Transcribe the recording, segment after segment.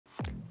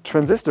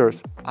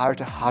Transistors are at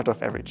the heart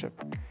of every chip.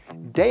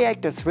 They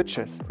act as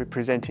switches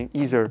representing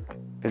either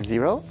a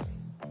 0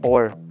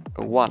 or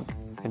a 1.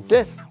 And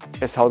this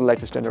is how the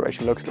latest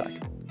generation looks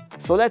like.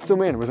 So let's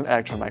zoom in with an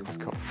electron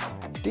microscope.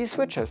 These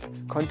switches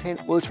contain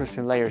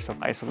ultra-thin layers of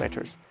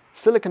isolators,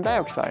 silicon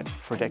dioxide,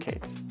 for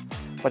decades.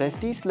 But as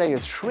these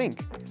layers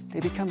shrink, they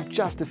become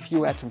just a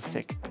few atoms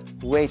thick,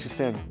 way too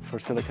thin for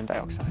silicon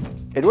dioxide.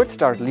 It would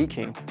start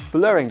leaking,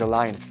 blurring the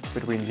lines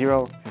between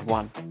 0 and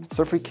 1.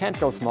 So if we can't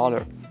go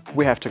smaller,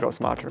 we have to go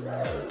smarter.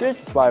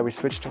 This is why we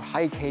switch to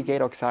high-K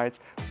gate oxides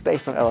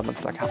based on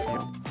elements like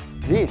hafnium.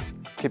 These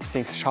keep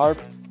things sharp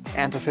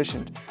and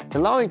efficient,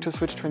 allowing to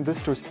switch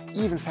transistors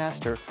even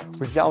faster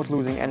without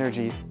losing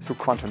energy through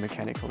quantum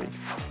mechanical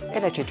leaps.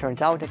 It actually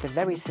turns out that the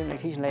very thin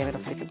adhesion layer made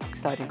of silicon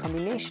oxide in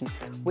combination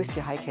with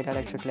the high-K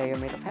dielectric layer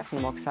made of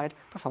hafnium oxide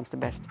performs the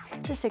best.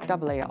 This thick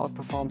double layer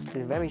outperforms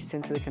the very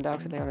thin silicon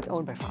dioxide layer on its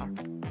own by far.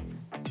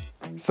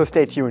 So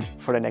stay tuned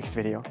for the next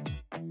video.